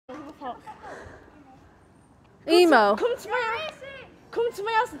o'clock. Emo. Come to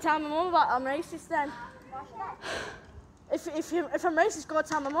my house and tell my mum about I'm racist then. If I'm racist, go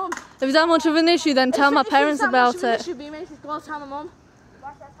tell my mum. If it's that much of an issue, then tell my parents about it. If being racist, go tell my mum.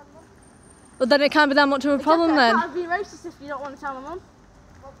 But then it can't be that much of a problem then. I can't be racist if you don't want to tell my mum.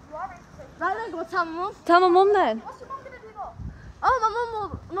 Right then, go tell my mum. Tell my mum then. What's your mum going to do though?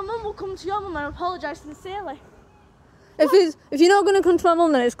 Oh, my mum will come to your mum and apologise sincerely. If you're not going to come to my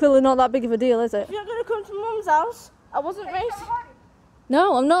mum, then it's clearly not that big of a deal, is it? If you're not going to come to my mum's house, I wasn't racist.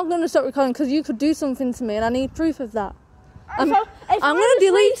 No, I'm not going to stop recording because you could do something to me and I need proof of that. I'm going to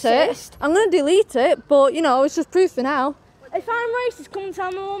delete it. I'm going to delete it, but you know, it's just proof for now. If I'm racist, come and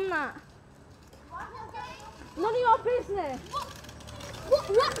tell my mum that. None of your business.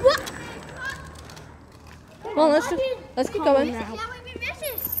 What? Well, let's keep going. Yeah, we've been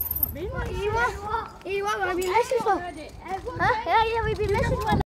racist. You are? I've been racist. Huh? Yeah, we've been racist.